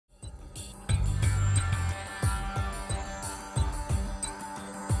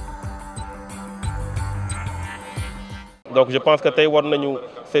donc je pense que tey war nañu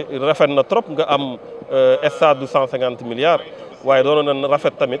rafet na trop nga am stade du 150 milliards waaye doon na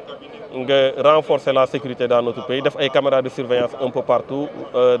rafet tamit nga renforcer la sécurité dans notre pays def ay caméras de surveillance un peu partout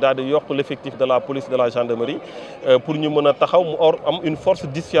daal di yokk l'effectif de la police de la gendarmerie pour ñu mën a taxaw mu am une force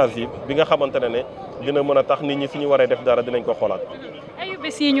dissuasive bi nga xamante ne dina mën a tax nit ñi suñu waree def dara dinañ ko xoolaat. ayu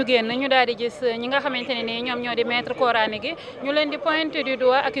bés yi ñu génn ñu daal di gis ñi nga xamante ne ni ñoom ñoo di maître coranique gi ñu leen di pointer du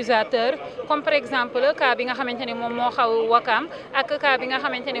doigt accusateur comme par exemple cas bi nga xamante ni moom moo xaw Wakaam ak cas bi nga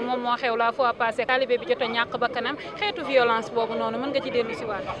xamante ni moom moo xew la fois passée talibé bi jot a ñàkk bakkanam xeetu violence boobu noonu mën nga ci dellu si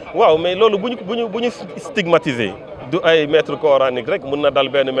waat. waaw mais loolu bu ñu stigmatiser du ay maître coranique rek mun na dal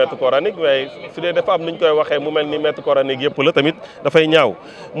benn maître coranique waaye su dee dafa am nu ñu koy waxee mu mel ni maître coranique yëpp la tamit dafay ñaaw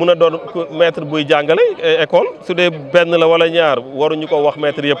mun a doon maître buy jàngale école su dee benn la wala ñaar waruñu ko wax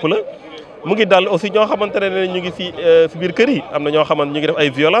maître yëpp la. mu ngi dal aussi ñoo xamante ne ñu ngi si biir kër yi am na ñoo xamante ñu ngi def ay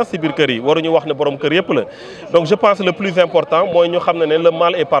violence si biir kër yi waruñu wax ne borom kër yëpp la donc je pense le plus important mooy ñu xam ne le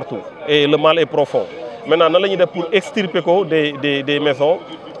mal est partout et le mal est profond maintenant nan la ñuy def pour extirper ko des maisons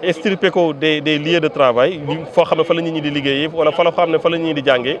extirper ko des lieux de travail foo xam ne fa la nit ñi di liggéeyee wala fa la xam ne fa la nit ñi di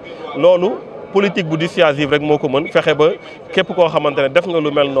jàngee loolu politique bu dissuasive rek moo ko mën fexe ba képp koo xamante ne def nga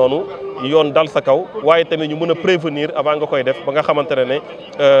lu mel noonu yoon dal sa kaw waaye tamit ñu mën a prévenir avant nga koy def ba nga xamante ne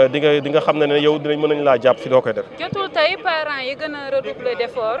di nga xam ne yow dinañ mën nañ laa jàpp si doo koy def. jotul tey parents yi gën a redoubler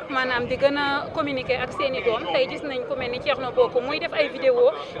d'effort maanaam di gën a communiquer ak seen i doom tey gis nañ ku mel ni Thierno Bocoum muy def ay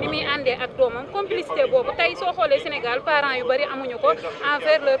vidéo ni muy àndee ak doomam complicité boobu tey soo xoolee Sénégal parents yu bari amuñu ko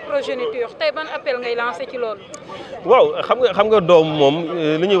envers leur progéniture tey ban appel ngay lancé ci loolu. waaw xam nga doom moom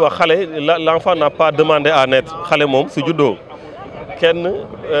li ñuy wax xale l'enfant n'a pas demandé à naître xale moom su juddoo kenn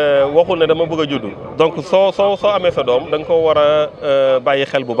waxul ne dama bëgg a juddu donc soo amee sa doom da nga ko war a bàyyi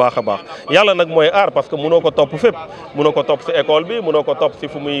xel bu baax a baax yàlla nag mooy aar parce que mënoo ko topp fépp mënoo ko topp si école bi mënoo ko topp si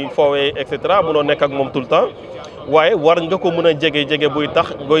fu muy foowee et cetera mënoo nekk ak moom tout le temps waaye war nga ko mën a jege buy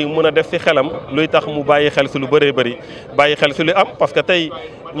tax ngay mën a def si xelam luy tax mu bàyyi xel si lu bëree bëri bàyyi xel si lu am parce que tey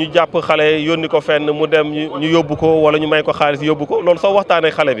ñu jàpp xale yónni ko fenn mu dem ñu yóbbu ko wala ñu may ko xaalis yóbbu ko loolu soo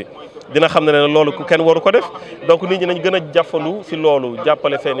waxtaanee xale bi dina xam ne loolu kenn waru ko def donc nit ñi nañ gën a jàppandu si loolu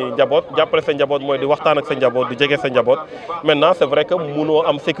jàppale seen i njaboot jàppale sa njaboot mooy di waxtaan ak sa njaboot di jege sa njaboot maintenant c'est vrai que mënoo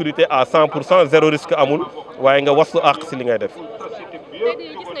am sécurité à 100% zéro risque amul waaye nga waslu àq si li ngay def.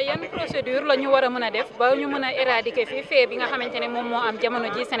 léegi gis nga yan procédure la ñu war a mën a def ba ñu mën a éradiquer fii fee bi nga xamante ne moom moo am jamono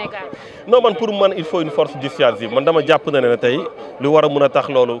ji Sénégal. non man pour man il faut une force dissuasive man dama jàpp ne tey lu war a mën a tax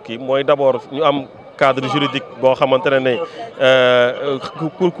loolu kii mooy d'abord ñu am cadre juridique boo xamante ne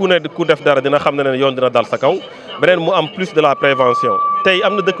ku def dara dina xam ne yoon dina dal sa kaw beneen mu am plus de la prévention tey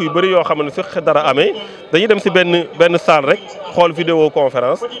am na dëkk yu bëri yoo xam ne su dara amee dañuy dem si benn salle rek xool vidéo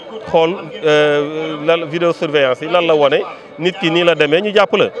conférence xool lan vidéo surveillance yi lan la wone nit ki nii la demee ñu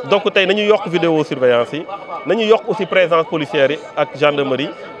jàpp la donc tey nañu yokk vidéo surveillance yi nañu yokk aussi présence policière yi ak gendarmerie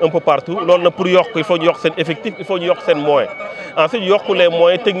un peu partout loolu na pour yokk il faut ñu yokk seen effectif il faut ñu yokk seen moyen ensuite yokk les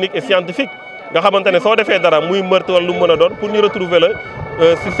moyens techniques et scientifiques nga xamante ne soo defee dara muy meurtre wala lu mën a doon pour ñu retrouver la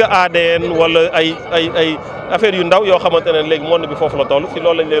si sa ADN wala ay affaires yu ndaw yoo xamante ne léegi monde bi foofu la toll si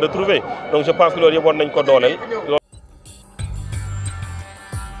loolu lañ lay retrouver donc je pense que loolu yëpp war nañ ko dooleel